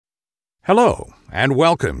Hello, and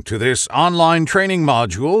welcome to this online training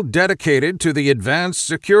module dedicated to the advanced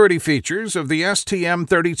security features of the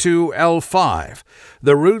STM32L5,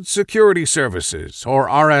 the Root Security Services, or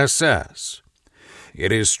RSS.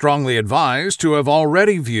 It is strongly advised to have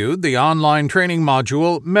already viewed the online training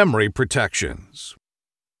module Memory Protections.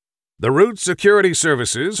 The Root Security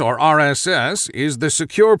Services, or RSS, is the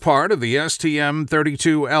secure part of the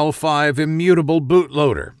STM32L5 immutable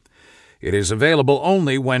bootloader. It is available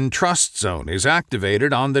only when TrustZone is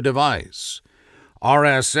activated on the device.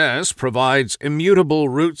 RSS provides immutable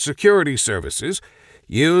root security services,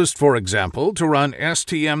 used, for example, to run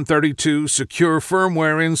STM32 Secure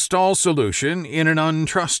Firmware Install Solution in an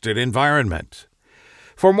untrusted environment.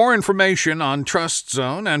 For more information on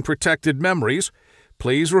TrustZone and protected memories,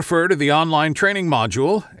 please refer to the online training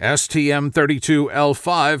module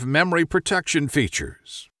STM32L5 Memory Protection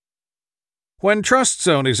Features. When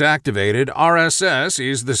TrustZone is activated, RSS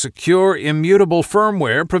is the secure, immutable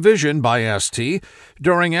firmware provisioned by ST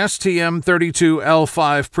during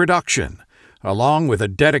STM32L5 production, along with a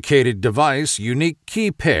dedicated device unique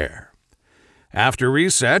key pair. After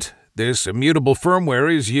reset, this immutable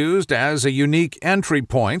firmware is used as a unique entry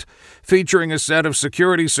point, featuring a set of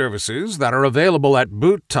security services that are available at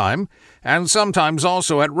boot time and sometimes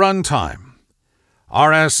also at runtime.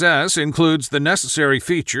 RSS includes the necessary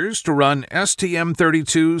features to run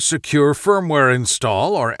STM32 Secure Firmware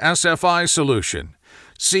Install or SFI solution.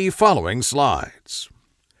 See following slides.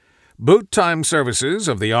 Boot time services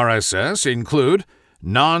of the RSS include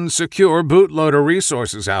non-secure bootloader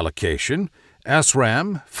resources allocation,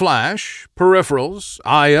 SRAM, flash, peripherals,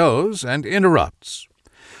 IOs, and interrupts.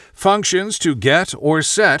 Functions to get or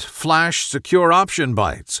set flash secure option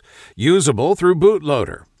bytes, usable through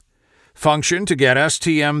bootloader. Function to get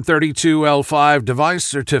STM32L5 device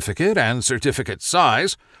certificate and certificate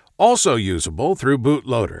size, also usable through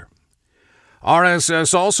bootloader.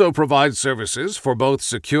 RSS also provides services for both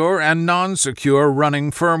secure and non-secure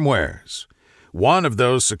running firmwares. One of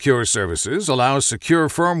those secure services allows secure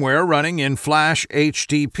firmware running in Flash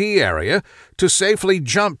HTTP area to safely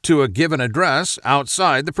jump to a given address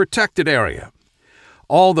outside the protected area.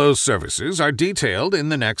 All those services are detailed in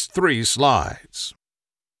the next 3 slides.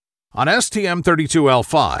 On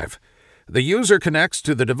STM32L5, the user connects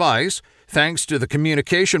to the device thanks to the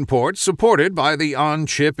communication ports supported by the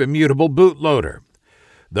on-chip immutable bootloader.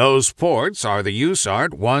 Those ports are the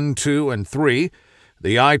USART 1, 2, and 3,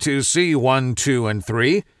 the I2C 1, 2, and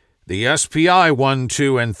 3, the SPI 1,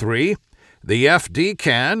 2, and 3, the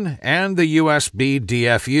FD-CAN, and the USB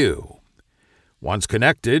DFU. Once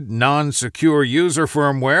connected, non-secure user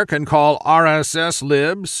firmware can call RSS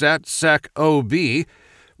lib set sec OB,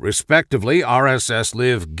 respectively RSS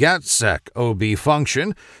lib get sec OB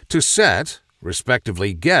function to set,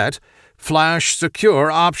 respectively get, flash secure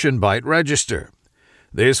option byte register.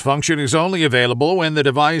 This function is only available when the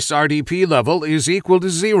device RDP level is equal to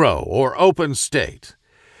 0 or open state.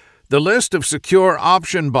 The list of secure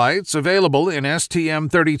option bytes available in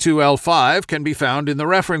STM32L5 can be found in the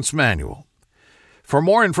reference manual. For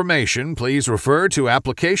more information, please refer to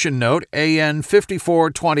Application Note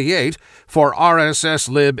AN5428 for RSS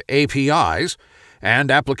lib APIs and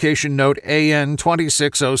Application Note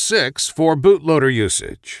AN2606 for bootloader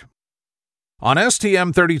usage. On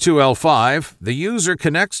STM32L5, the user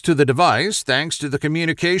connects to the device thanks to the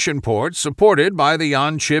communication ports supported by the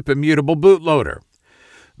on-chip immutable bootloader.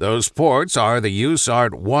 Those ports are the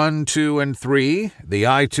USART 1, 2, and 3, the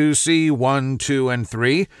I2C 1, 2, and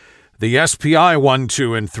 3, the SPI 1,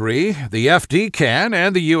 2, and 3, the FD-CAN,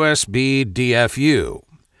 and the USB DFU.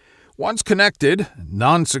 Once connected,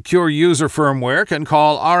 non-secure user firmware can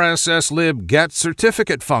call RSS lib get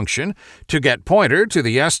certificate function to get pointer to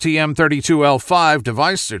the STM32L5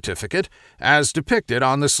 device certificate as depicted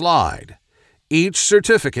on the slide. Each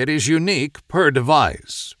certificate is unique per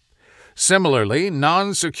device. Similarly,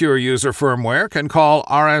 non-secure user firmware can call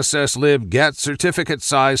RSS lib get certificate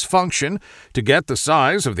size function to get the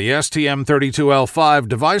size of the STM32L5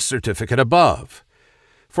 device certificate above.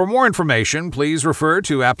 For more information, please refer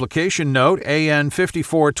to Application Note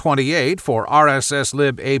AN5428 for RSS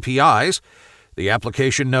lib APIs, the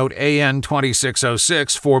Application Note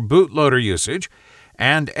AN2606 for bootloader usage,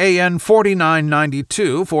 and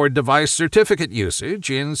AN4992 for device certificate usage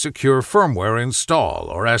in Secure Firmware Install,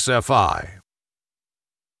 or SFI.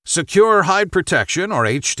 Secure Hide Protection, or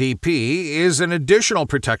HTP, is an additional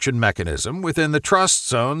protection mechanism within the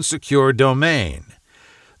TrustZone secure domain.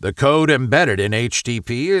 The code embedded in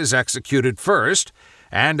HTP is executed first,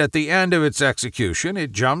 and at the end of its execution,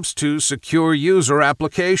 it jumps to Secure User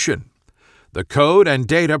Application. The code and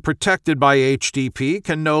data protected by HTTP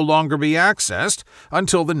can no longer be accessed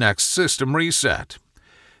until the next system reset.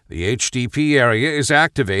 The HTTP area is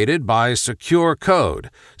activated by secure code,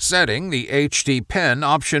 setting the HTPen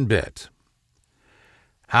option bit.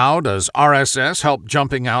 How does RSS help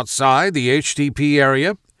jumping outside the HTTP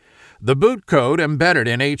area? The boot code embedded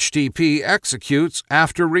in HTTP executes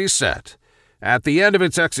after reset. At the end of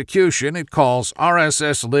its execution, it calls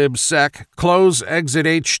rss-lib-sec close exit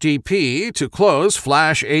HTTP to close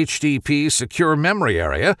flash HTTP secure memory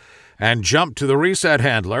area and jump to the reset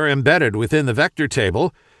handler embedded within the vector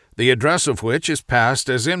table, the address of which is passed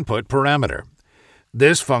as input parameter.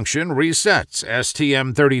 This function resets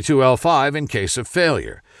STM32L5 in case of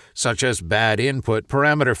failure, such as bad input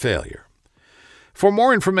parameter failure. For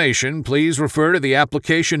more information, please refer to the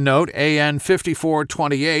application note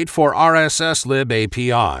AN5428 for RSS-lib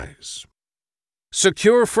APIs.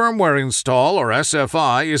 Secure Firmware Install, or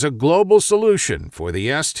SFI, is a global solution for the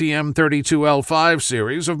STM32L5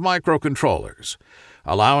 series of microcontrollers,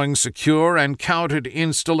 allowing secure and counted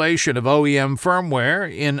installation of OEM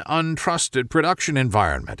firmware in untrusted production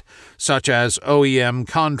environment, such as OEM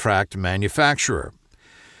contract manufacturer.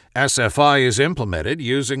 SFI is implemented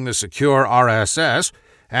using the secure RSS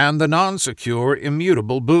and the non-secure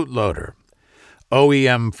immutable bootloader.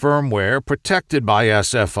 OEM firmware protected by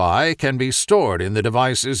SFI can be stored in the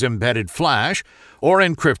device's embedded flash or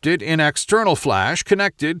encrypted in external flash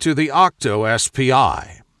connected to the Octo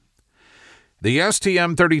SPI. The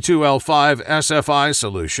STM32L5 SFI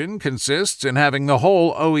solution consists in having the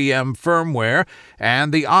whole OEM firmware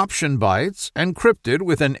and the option bytes encrypted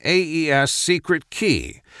with an AES secret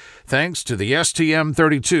key, thanks to the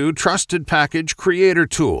STM32 Trusted Package Creator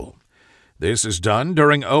tool. This is done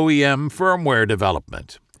during OEM firmware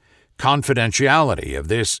development. Confidentiality of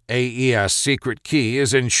this AES secret key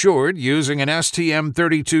is ensured using an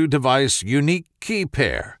STM32 device unique key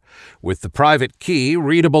pair, with the private key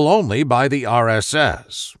readable only by the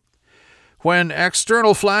RSS. When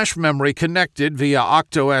external flash memory connected via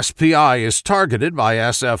Octo SPI is targeted by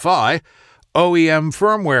SFI, OEM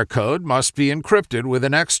firmware code must be encrypted with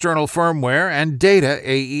an external firmware and data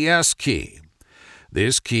AES key.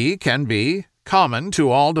 This key can be common to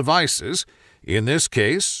all devices. In this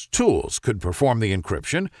case, tools could perform the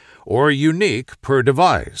encryption, or unique per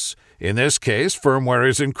device. In this case, firmware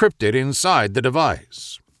is encrypted inside the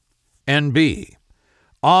device. NB.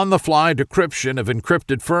 On-the-fly decryption of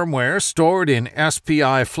encrypted firmware stored in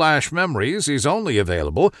SPI flash memories is only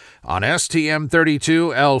available on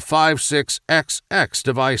STM32L56XX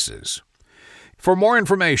devices. For more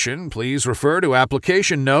information, please refer to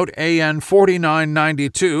application note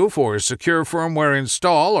AN4992 for Secure Firmware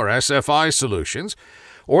Install or SFI solutions,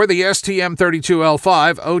 or the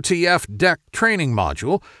STM32L5 OTF DEC training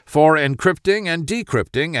module for encrypting and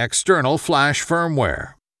decrypting external flash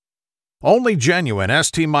firmware. Only genuine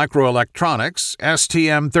STMicroelectronics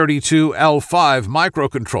STM32L5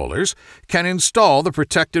 microcontrollers can install the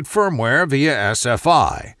protected firmware via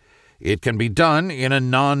SFI. It can be done in a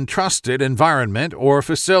non-trusted environment or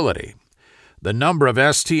facility. The number of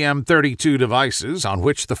STM32 devices on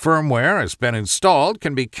which the firmware has been installed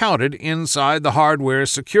can be counted inside the Hardware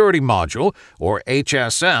Security Module, or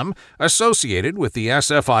HSM, associated with the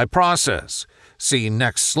SFI process. See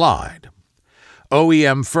next slide.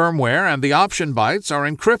 OEM firmware and the option bytes are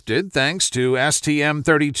encrypted thanks to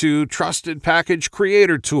STM32 Trusted Package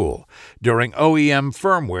Creator tool during OEM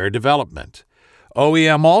firmware development.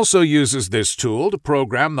 OEM also uses this tool to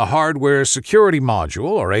program the Hardware Security Module,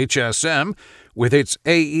 or HSM, with its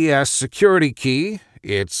AES security key,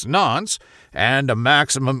 its nonce, and a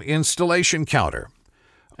maximum installation counter.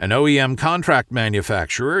 An OEM contract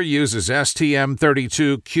manufacturer uses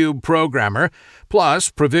STM32 Cube Programmer plus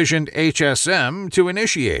provisioned HSM to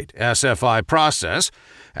initiate SFI process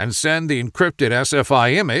and send the encrypted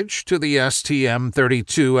SFI image to the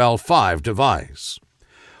STM32L5 device.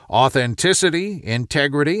 Authenticity,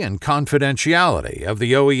 integrity, and confidentiality of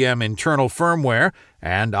the OEM internal firmware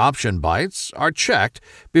and option bytes are checked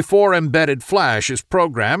before embedded flash is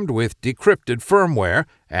programmed with decrypted firmware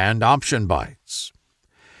and option bytes.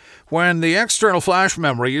 When the external flash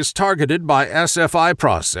memory is targeted by SFI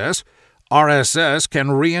process, RSS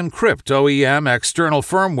can re-encrypt OEM external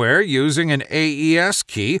firmware using an AES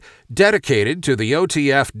key dedicated to the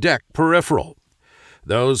OTF DEC peripheral.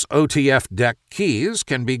 Those OTF DEC keys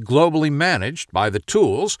can be globally managed by the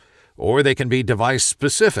tools, or they can be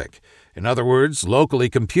device-specific, in other words, locally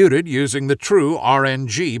computed using the true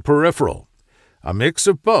RNG peripheral. A mix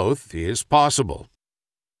of both is possible.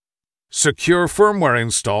 Secure firmware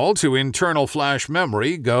install to internal flash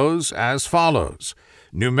memory goes as follows.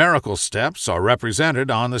 Numerical steps are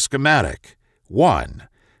represented on the schematic. 1.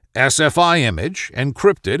 SFI image,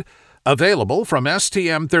 encrypted, available from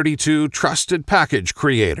STM32 Trusted Package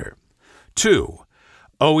Creator. 2.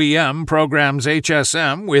 OEM programs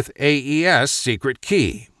HSM with AES secret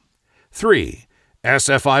key. 3.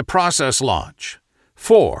 SFI process launch.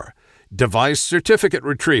 4. Device certificate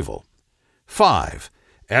retrieval. 5.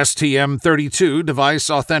 STM32 device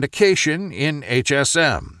authentication in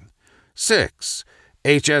HSM. 6.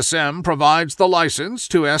 HSM provides the license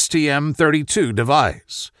to STM32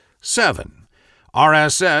 device. 7.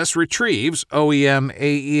 RSS retrieves OEM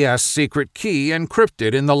AES secret key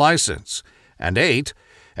encrypted in the license. And 8.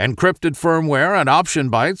 Encrypted firmware and option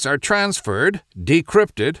bytes are transferred,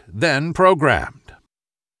 decrypted, then programmed.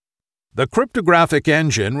 The cryptographic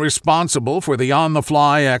engine responsible for the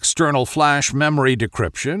on-the-fly external flash memory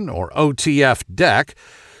decryption, or OTF DEC,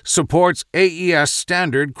 supports AES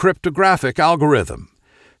standard cryptographic algorithm.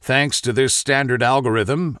 Thanks to this standard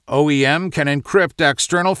algorithm, OEM can encrypt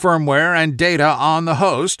external firmware and data on the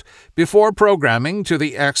host before programming to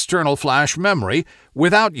the external flash memory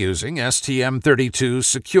without using STM32's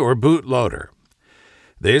secure bootloader.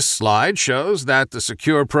 This slide shows that the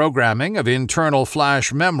secure programming of internal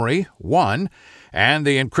flash memory, 1, and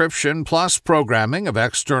the encryption plus programming of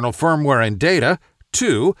external firmware and data,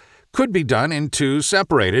 2, could be done in 2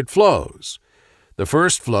 separated flows. The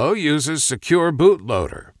first flow uses secure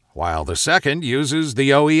bootloader, while the second uses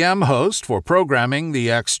the OEM host for programming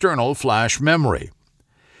the external flash memory.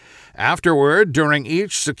 Afterward, during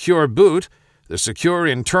each secure boot, the secure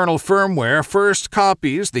internal firmware first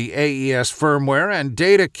copies the AES firmware and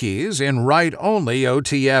data keys in write-only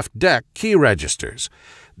OTF DEC key registers,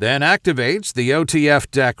 then activates the OTF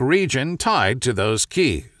DEC region tied to those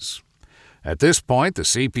keys. At this point, the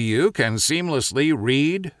CPU can seamlessly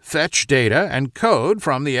read, fetch data, and code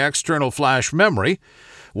from the external flash memory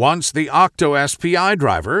once the octo-SPI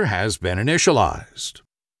driver has been initialized.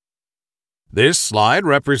 This slide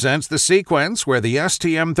represents the sequence where the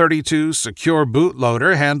STM32 secure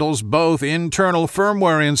bootloader handles both internal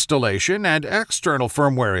firmware installation and external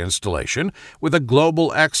firmware installation with a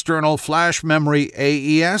global external flash memory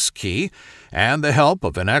AES key and the help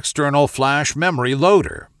of an external flash memory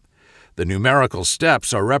loader. The numerical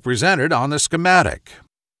steps are represented on the schematic.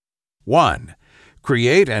 1.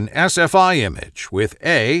 Create an SFI image with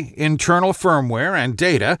A. Internal firmware and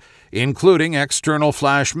data, including external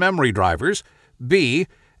flash memory drivers, B.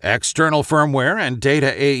 External firmware and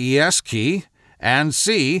data AES key, and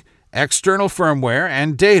C. External firmware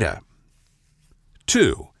and data.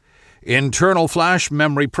 2. Internal flash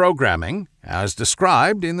memory programming, as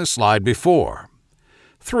described in the slide before.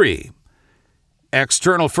 3.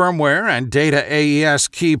 External firmware and data AES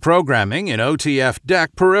key programming in OTF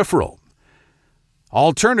DEC peripheral.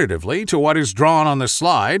 Alternatively to what is drawn on the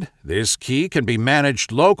slide, this key can be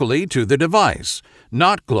managed locally to the device,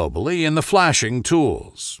 not globally in the flashing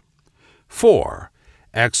tools. 4.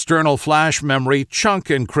 External flash memory chunk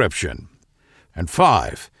encryption. And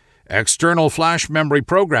 5. External flash memory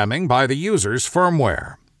programming by the user's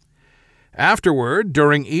firmware. Afterward,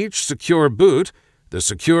 during each secure boot, the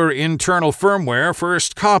secure internal firmware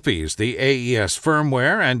first copies the AES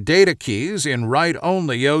firmware and data keys in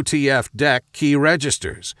write-only OTF DEC key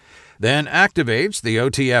registers, then activates the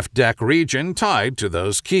OTF DEC region tied to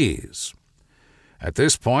those keys. At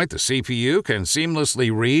this point, the CPU can seamlessly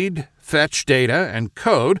read, fetch data, and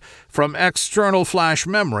code from external flash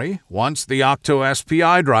memory once the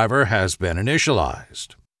octo-SPI driver has been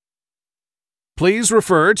initialized. Please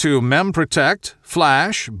refer to MemProtect,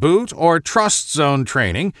 Flash, Boot, or TrustZone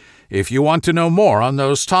training if you want to know more on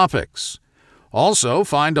those topics. Also,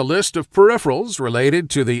 find a list of peripherals related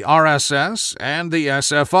to the RSS and the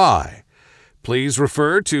SFI. Please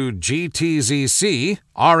refer to GTZC,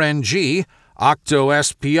 RNG,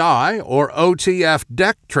 octo-SPI, or OTF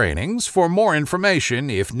DEC trainings for more information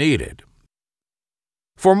if needed.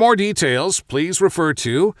 For more details, please refer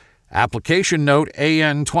to Application Note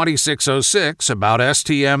AN2606 about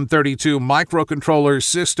STM32 microcontroller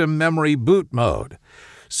system memory boot mode.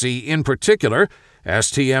 See in particular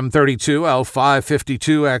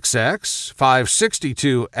STM32L5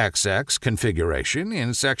 562XX configuration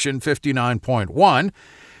in Section 59.1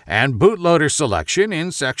 and bootloader selection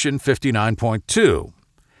in Section 59.2.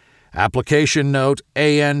 Application Note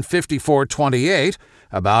AN5428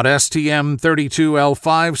 about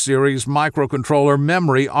STM32L5 series microcontroller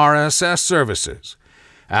memory RSS services.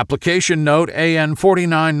 Application Note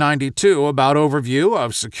AN4992 about overview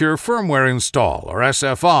of secure firmware install, or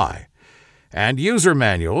SFI. And user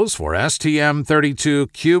manuals for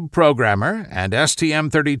STM32 Cube Programmer and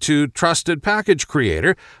STM32 Trusted Package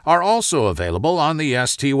Creator are also available on the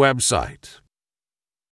ST website.